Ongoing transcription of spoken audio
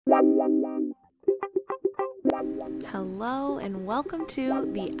Hello and welcome to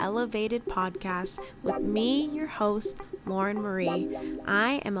the Elevated Podcast with me, your host, Lauren Marie.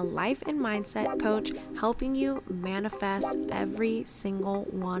 I am a life and mindset coach helping you manifest every single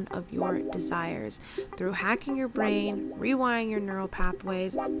one of your desires through hacking your brain, rewiring your neural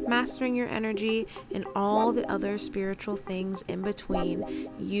pathways, mastering your energy, and all the other spiritual things in between.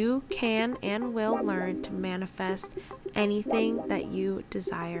 You can and will learn to manifest anything that you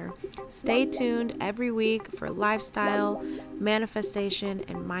desire. Stay tuned every week for lifestyle, manifestation,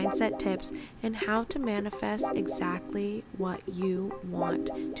 and mindset tips and how to manifest exactly what you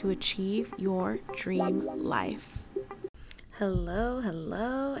want to achieve your dream life. Hello,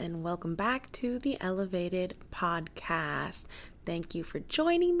 and welcome back to the Elevated Podcast. Thank you for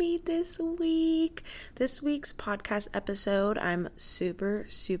joining me this week. This week's podcast episode, I'm super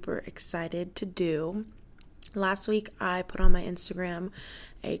excited to do. Last week, I put on my Instagram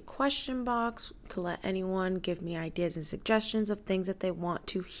a question box to let anyone give me ideas and suggestions of things that they want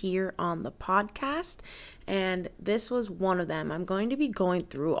to hear on the podcast. And this was one of them. I'm going to be going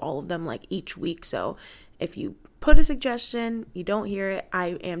through all of them like each week. So if you put a suggestion, you don't hear it,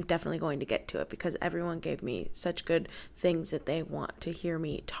 I am definitely going to get to it because everyone gave me such good things that they want to hear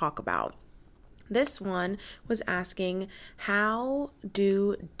me talk about. This one was asking, how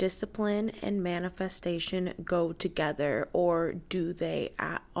do discipline and manifestation go together, or do they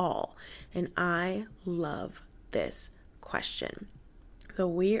at all? And I love this question. So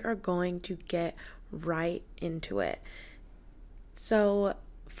we are going to get right into it. So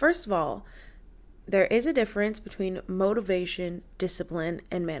first of all, there is a difference between motivation, discipline,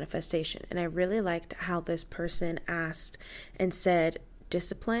 and manifestation. And I really liked how this person asked and said,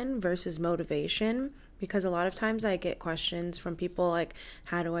 discipline versus motivation, because a lot of times I get questions from people like,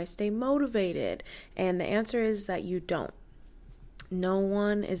 how do I stay motivated? And the answer is that you don't. No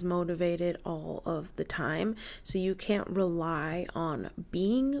one is motivated all of the time, so you can't rely on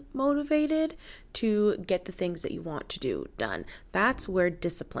being motivated to get the things that you want to do done. That's where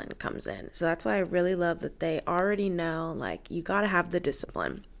discipline comes in. So that's why I really love that they already know, like, you got to have the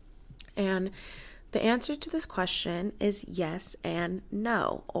discipline. And the answer to this question is yes and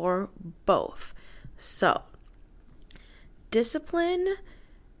no, or both. So, discipline,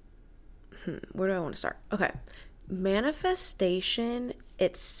 where do I want to start? Okay. Manifestation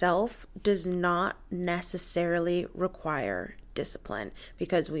itself does not necessarily require discipline,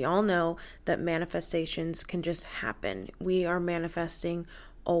 because we all know that manifestations can just happen. We are manifesting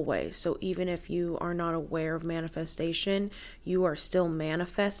always. So even if you are not aware of manifestation, you are still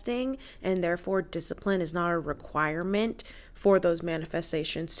manifesting, and therefore discipline is not a requirement for those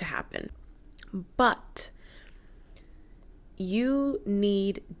manifestations to happen. But you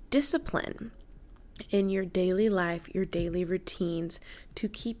need discipline in your daily life, your daily routines, to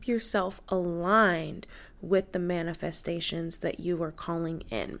keep yourself aligned with the manifestations that you are calling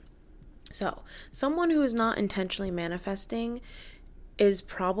in. So someone who is not intentionally manifesting is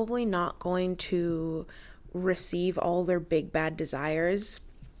probably not going to receive all their big bad desires.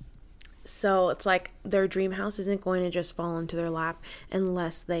 So it's like their dream house isn't going to just fall into their lap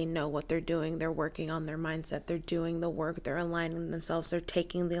unless they know what they're doing. They're working on their mindset. They're doing the work. They're aligning themselves. They're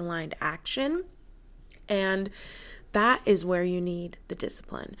taking the aligned action. And that is where you need the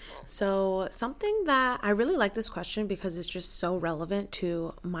discipline. So something that I really like this question because it's just so relevant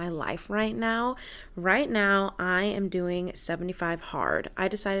to my life right now. Right now, I am doing 75 hard. I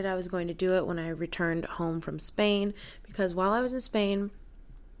decided I was going to do it when I returned home from Spain, because while I was in Spain,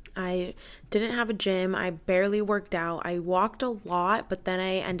 I didn't have a gym. I barely worked out. I walked a lot, but then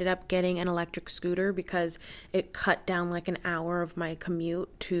I ended up getting an electric scooter because it cut down like an hour of my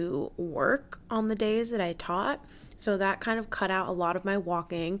commute to work on the days that I taught. So that kind of cut out a lot of my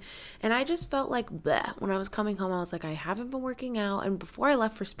walking. And I just felt like bleh. When I was coming home, I was like, I haven't been working out. And before I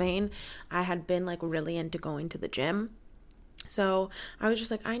left for Spain, I had been like really into going to the gym. So I was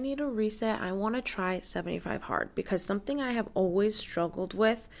just like, I need a reset. I want to try 75 hard, because something I have always struggled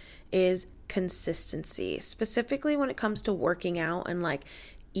with is consistency, specifically when it comes to working out and like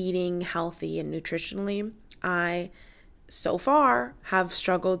eating healthy and nutritionally. I so far have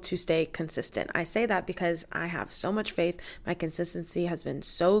struggled to stay consistent. I say that because I have so much faith. My consistency has been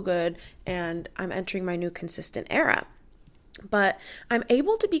so good, and I'm entering my new consistent era. But I'm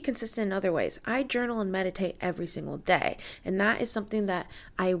able to be consistent in other ways. I journal and meditate every single day. And that is something that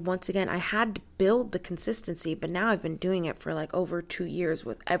I had to build the consistency, but now I've been doing it for like over 2 years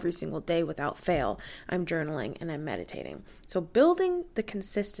with every single day without fail. I'm journaling and I'm meditating. So building the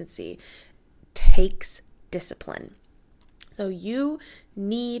consistency takes discipline. So you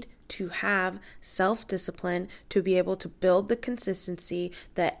need to have self-discipline to be able to build the consistency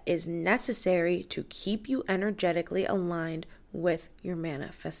that is necessary to keep you energetically aligned with your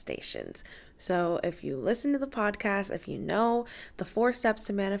manifestations. So if you listen to the podcast, if you know the 4 steps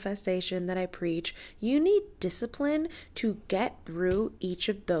to manifestation that I preach, you need discipline to get through each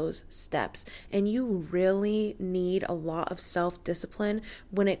of those steps. And you really need a lot of self-discipline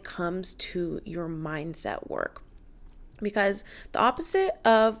when it comes to your mindset work. Because the opposite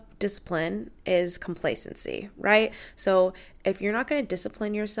of discipline is complacency, right? So if you're not going to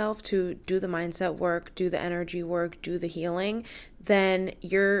discipline yourself to do the mindset work, do the energy work, do the healing, then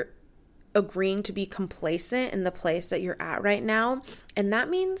you're agreeing to be complacent in the place that you're at right now. And that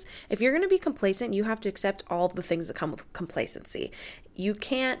means if you're going to be complacent, you have to accept all the things that come with complacency. You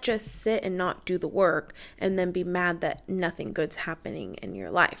can't just sit and not do the work and then be mad that nothing good's happening in your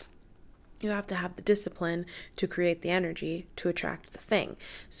life. You have to have the discipline to create the energy to attract the thing.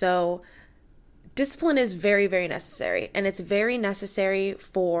 So discipline is very, very necessary. And it's very necessary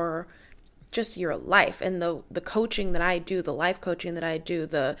for just your life. And the coaching that I do, the life coaching that I do,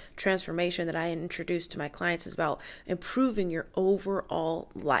 the transformation that I introduce to my clients is about improving your overall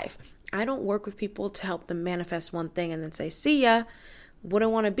life. I don't work with people to help them manifest one thing and then say, see ya,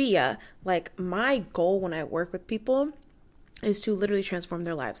 wouldn't want to be ya. Like, my goal when I work with people is to literally transform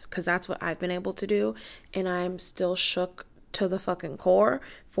their lives, because that's what I've been able to do. And I'm still shook to the fucking core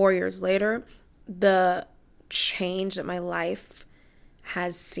 4 years later. The change that my life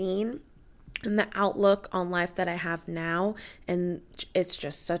has seen and the outlook on life that I have now. And it's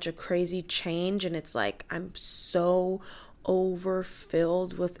just such a crazy change. And it's like, I'm so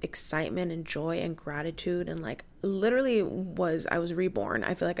overfilled with excitement and joy and gratitude. And like, literally I was reborn.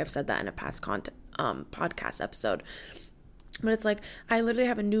 I feel like I've said that in a past podcast episode. But it's like, I literally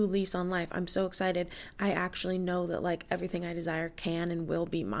have a new lease on life. I'm so excited. I actually know that like everything I desire can and will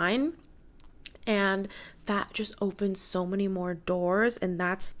be mine. And that just opens so many more doors. And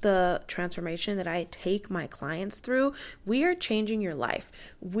that's the transformation that I take my clients through. We are changing your life.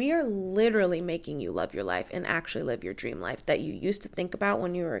 We are literally making you love your life and actually live your dream life that you used to think about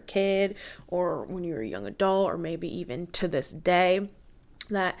when you were a kid or when you were a young adult, or maybe even to this day.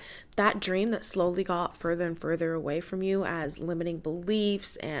 That dream that slowly got further and further away from you as limiting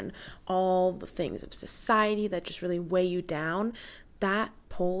beliefs and all the things of society that just really weigh you down, that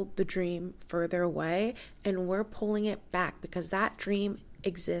pulled the dream further away, and we're pulling it back because that dream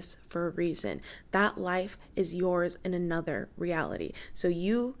exists for a reason. That life is yours in another reality. So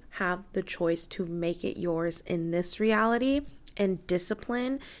you have the choice to make it yours in this reality, and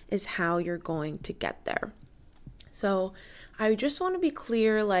discipline is how you're going to get there. So I just want to be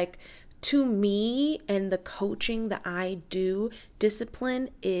clear, like, to me and the coaching that I do, discipline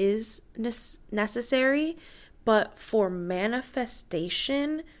is necessary, but for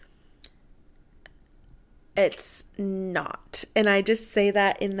manifestation, it's not. And I just say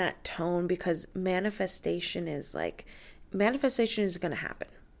that in that tone because manifestation is going to happen.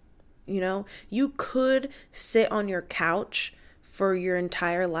 You know, you could sit on your couch for your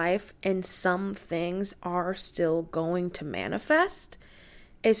entire life and some things are still going to manifest.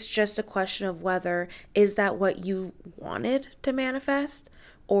 It's just a question of whether, is that what you wanted to manifest,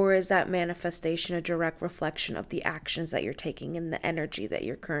 or is that manifestation a direct reflection of the actions that you're taking and the energy that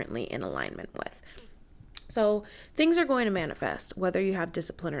you're currently in alignment with? So things are going to manifest whether you have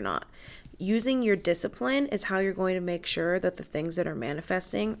discipline or not. Using your discipline is how you're going to make sure that the things that are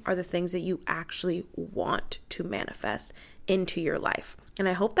manifesting are the things that you actually want to manifest into your life. And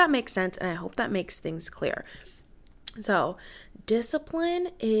I hope that makes sense, and I hope that makes things clear. So discipline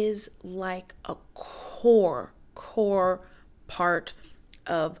is like a core part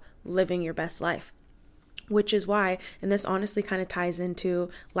of living your best life, which is why, and this honestly kind of ties into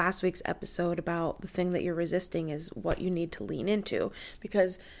last week's episode about the thing that you're resisting is what you need to lean into,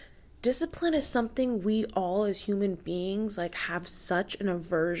 because discipline is something we all as human beings like have such an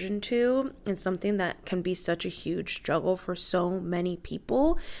aversion to, and something that can be such a huge struggle for so many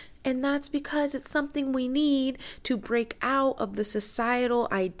people. And that's because it's something we need to break out of the societal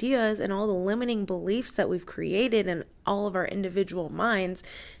ideas and all the limiting beliefs that we've created in all of our individual minds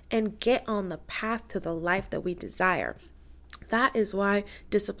and get on the path to the life that we desire. That is why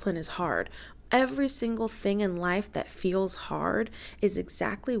discipline is hard. Every single thing in life that feels hard is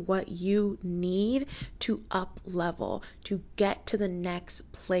exactly what you need to up level, to get to the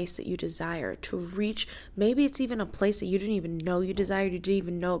next place that you desire, to reach. Maybe it's even a place that you didn't even know you desired, you didn't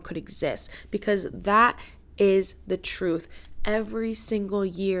even know it could exist, because that is the truth. every single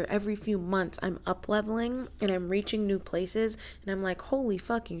year, every few months, I'm up leveling and I'm reaching new places. And I'm like, holy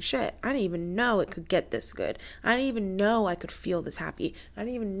fucking shit. I didn't even know it could get this good. I didn't even know I could feel this happy. I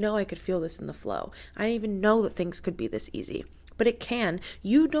didn't even know I could feel this in the flow. I didn't even know that things could be this easy. But it can.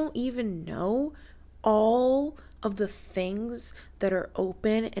 You don't even know all of the things that are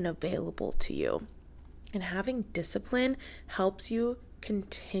open and available to you. And having discipline helps you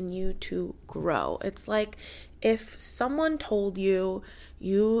continue to grow. It's like if someone told you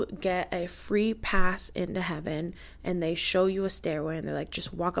you get a free pass into heaven and they show you a stairway and they're like,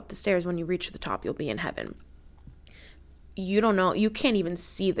 just walk up the stairs. When you reach the top, you'll be in heaven. You don't know, you can't even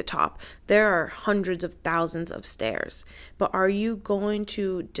see the top. There are hundreds of thousands of stairs. But are you going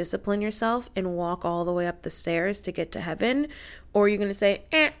to discipline yourself and walk all the way up the stairs to get to heaven? Or are you going to say,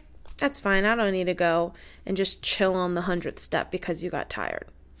 that's fine, I don't need to go, and just chill on the 100th step because you got tired?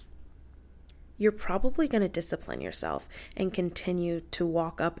 You're probably going to discipline yourself and continue to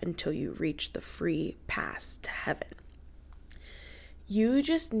walk up until you reach the free pass to heaven. You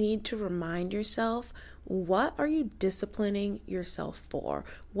just need to remind yourself, what are you disciplining yourself for?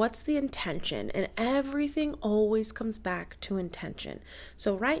 What's the intention? And everything always comes back to intention.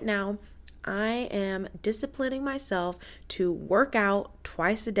 So right now, I am disciplining myself to work out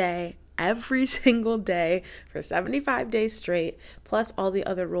twice a day, every single day for 75 days straight, plus all the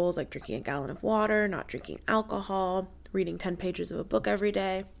other rules like drinking a gallon of water, not drinking alcohol, reading 10 pages of a book every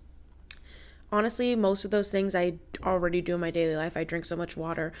day. Honestly, most of those things I already do in my daily life. I drink so much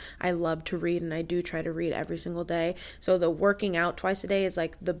water. I love to read, and I do try to read every single day. So the working out twice a day is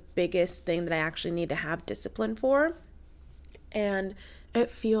like the biggest thing that I actually need to have discipline for. And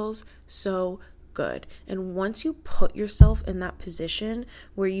it feels so good. And once you put yourself in that position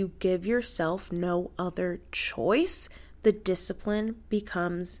where you give yourself no other choice, the discipline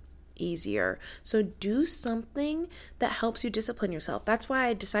becomes easier. So do something that helps you discipline yourself. That's why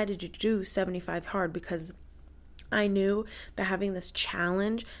I decided to do 75 hard, because I knew that having this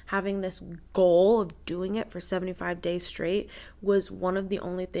challenge, having this goal of doing it for 75 days straight was one of the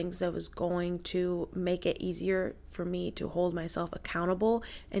only things that was going to make it easier for me to hold myself accountable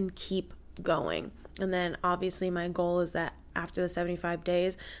and keep going. And then obviously my goal is that after the 75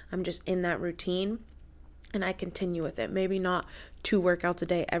 days, I'm just in that routine and I continue with it. Maybe not 2 workouts a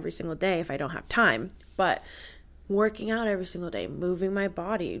day every single day if I don't have time, but working out every single day, moving my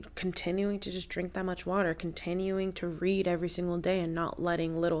body, continuing to just drink that much water, continuing to read every single day, and not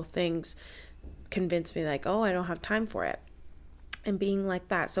letting little things convince me like, oh, I don't have time for it. And being like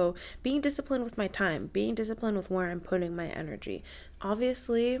that. So being disciplined with my time, being disciplined with where I'm putting my energy.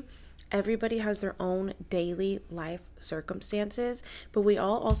 Obviously, everybody has their own daily life circumstances, but we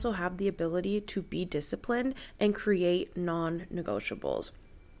all also have the ability to be disciplined and create non-negotiables.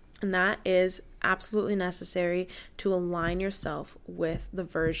 And that is absolutely necessary to align yourself with the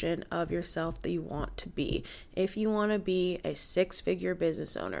version of yourself that you want to be. If you want to be a 6-figure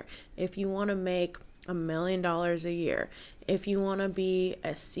business owner, if you want to make $1 million a year, if you want to be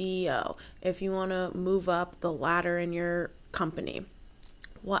a CEO, if you want to move up the ladder in your company,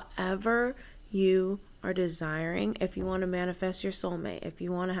 whatever you are desiring, if you want to manifest your soulmate, if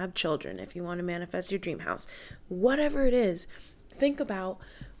you want to have children, if you want to manifest your dream house, whatever it is, think about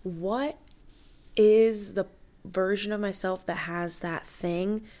what is the version of myself that has that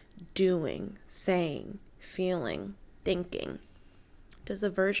thing doing, saying, feeling, thinking. Does the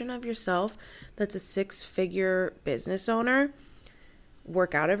version of yourself that's a 6-figure business owner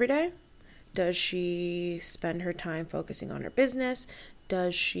work out every day? Does she spend her time focusing on her business?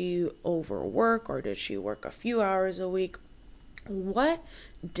 Does she overwork, or does she work a few hours a week? What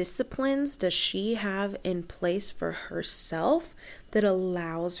disciplines does she have in place for herself that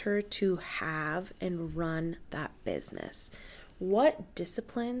allows her to have and run that business? What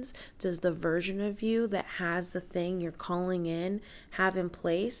disciplines does the version of you that has the thing you're calling in have in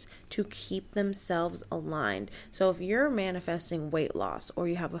place to keep themselves aligned? So if you're manifesting weight loss or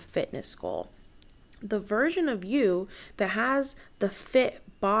you have a fitness goal, the version of you that has the fit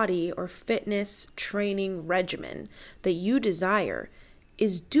body or fitness training regimen that you desire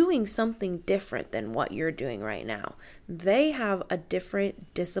is doing something different than what you're doing right now. They have a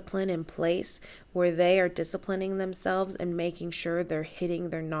different discipline in place where they are disciplining themselves and making sure they're hitting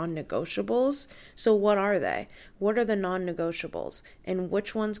their non-negotiables. So what are they? What are the non-negotiables? And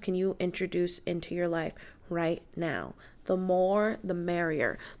which ones can you introduce into your life right now? The more, the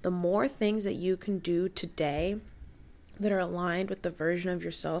merrier. The more things that you can do today that are aligned with the version of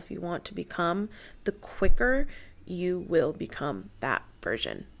yourself you want to become, the quicker you will become that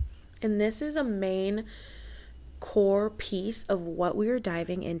version. And this is a main core piece of what we are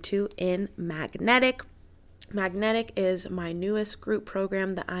diving into in magnetic Magnetic is my newest group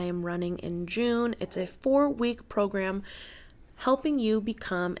program that I am running in June. It's a 4-week program helping you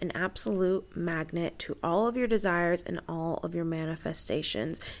become an absolute magnet to all of your desires and all of your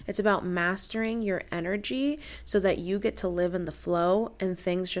manifestations. It's about mastering your energy so that you get to live in the flow and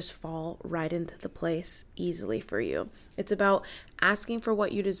things just fall right into the place easily for you. It's about asking for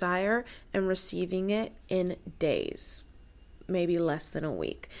what you desire and receiving it in days, maybe less than a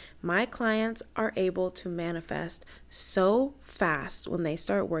week. My clients are able to manifest so fast when they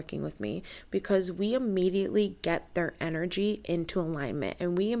start working with me because we immediately get their energy into alignment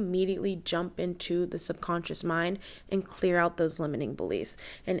and we immediately jump into the subconscious mind and clear out those limiting beliefs.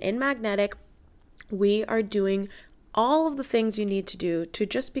 And in Magnetic, we are doing all of the things you need to do to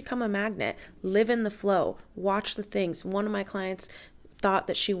just become a magnet, live in the flow, watch the things. One of my clients thought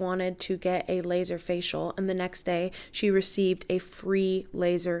that she wanted to get a laser facial, and the next day she received a free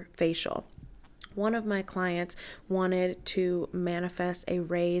laser facial. One of my clients wanted to manifest a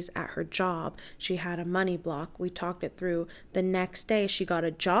raise at her job. She had a money block. We talked it through. The next day she got a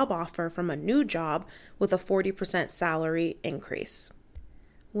job offer from a new job with a 40% salary increase.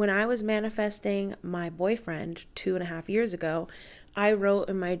 When I was manifesting my boyfriend 2.5 years ago, I wrote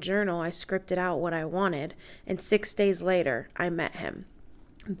in my journal, I scripted out what I wanted, and 6 days later, I met him.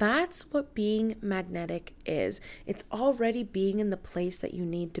 That's what being magnetic is. It's already being in the place that you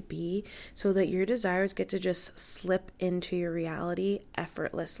need to be so that your desires get to just slip into your reality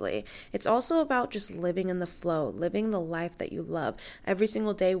effortlessly. It's also about just living in the flow, living the life that you love. Every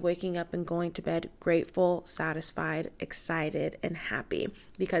single day, waking up and going to bed grateful, satisfied, excited, and happy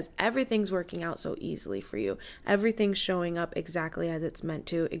because everything's working out so easily for you. Everything's showing up exactly as it's meant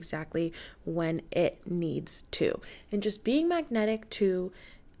to, exactly when it needs to. And just being magnetic to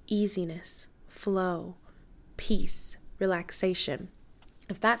easiness, flow, peace, relaxation.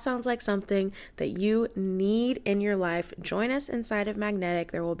 If that sounds like something that you need in your life, join us inside of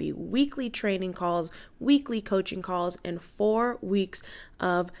Magnetic. There will be weekly training calls, weekly coaching calls, and 4 weeks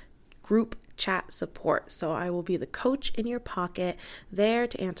of group chat support. So I will be the coach in your pocket, there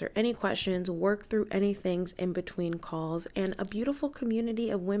to answer any questions, work through any things in between calls, and a beautiful community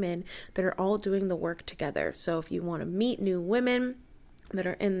of women that are all doing the work together. So if you want to meet new women that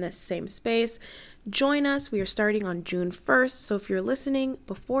are in this same space, join us. We are starting on June 1st. So if you're listening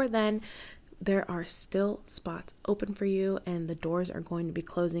before then, there are still spots open for you and the doors are going to be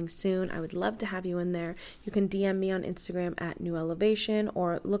closing soon. I would love to have you in there. You can DM me on Instagram at New Elevation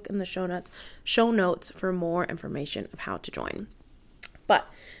or look in the show notes for more information of how to join. But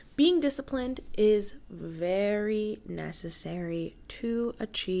being disciplined is very necessary to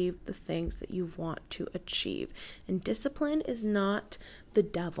achieve the things that you want to achieve. And discipline is not the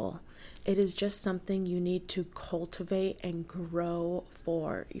devil. It is just something you need to cultivate and grow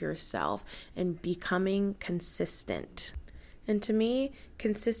for yourself and becoming consistent. And to me,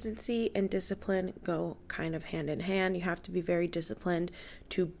 consistency and discipline go kind of hand in hand. You have to be very disciplined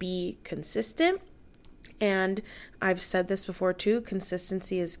to be consistent. And I've said this before too,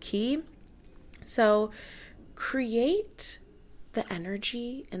 consistency is key. So create the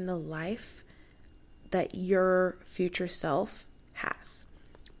energy and the life that your future self has.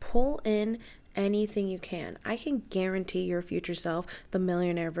 Pull in anything you can. I can guarantee your future self, the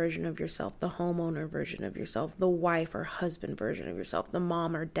millionaire version of yourself, the homeowner version of yourself, the wife or husband version of yourself, the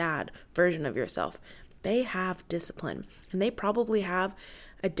mom or dad version of yourself. They have discipline, and they probably have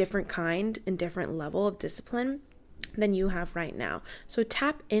a different kind and different level of discipline than you have right now. So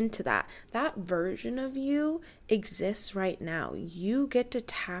tap into that. That version of you exists right now. You get to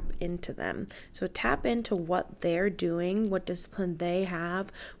tap into them. So tap into what they're doing, what discipline they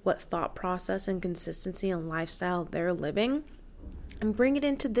have, what thought process and consistency and lifestyle they're living, and bring it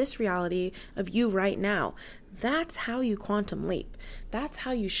into this reality of you right now. That's how you quantum leap. That's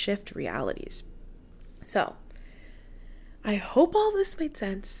how you shift realities. So I hope all this made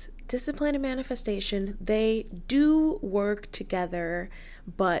sense. Discipline and manifestation, they do work together,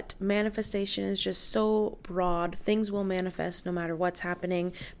 but manifestation is just so broad. Things will manifest no matter what's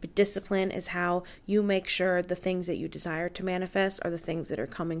happening, but discipline is how you make sure the things that you desire to manifest are the things that are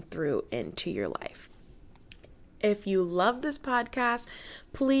coming through into your life. If you love this podcast,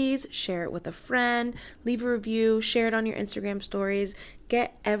 please share it with a friend, leave a review, share it on your Instagram stories.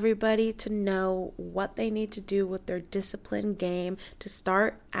 Get everybody to know what they need to do with their discipline game to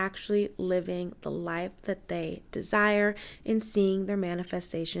start actually living the life that they desire and seeing their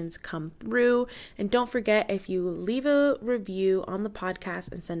manifestations come through. And don't forget, if you leave a review on the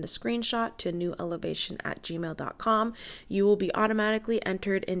podcast and send a screenshot to newelevation@gmail.com, you will be automatically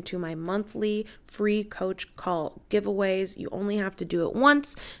entered into my monthly free coach call call giveaways. You only have to do it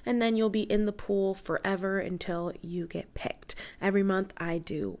once, and then you'll be in the pool forever until you get picked. Every month I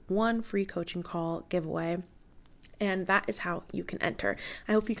do one free coaching call giveaway, and that is how you can enter.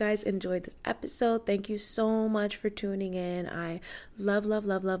 I hope you guys enjoyed this episode. Thank you so much for tuning in. I love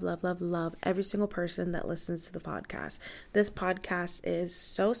every single person that listens to the podcast. This podcast is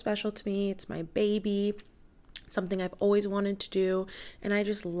so special to me. It's my baby, something I've always wanted to do, and I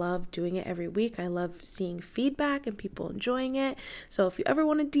just love doing it every week. I love seeing feedback and people enjoying it. So if you ever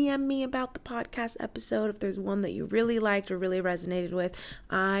want to DM me about the podcast episode, if there's one that you really liked or really resonated with,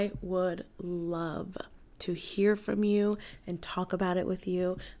 I would love to hear from you and talk about it with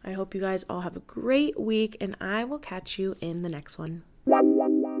you. I hope you guys all have a great week, and I will catch you in the next one.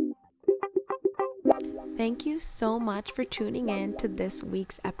 Thank you so much for tuning in to this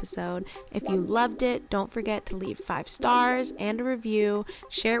week's episode. If you loved it, don't forget to leave 5 stars and a review,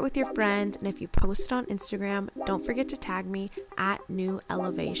 share it with your friends, and if you post it on Instagram, don't forget to tag me at New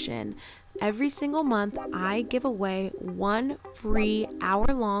Elevation. Every single month, I give away one free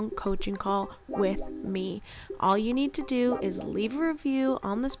hour-long coaching call with me. All you need to do is leave a review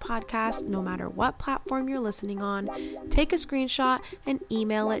on this podcast, no matter what platform you're listening on. Take a screenshot and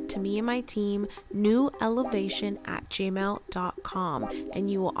email it to me and my team, newelevation@gmail.com, and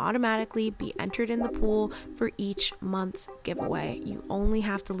you will automatically be entered in the pool for each month's giveaway. You only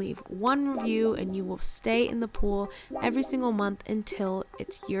have to leave one review, and you will stay in the pool every single month until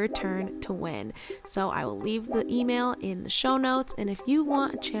it's your turn to win. So I will leave the email in the show notes, and if you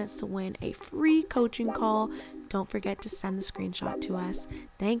want a chance to win a free coaching call, don't forget to send the screenshot to us.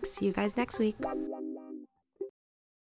 Thanks. See you guys next week.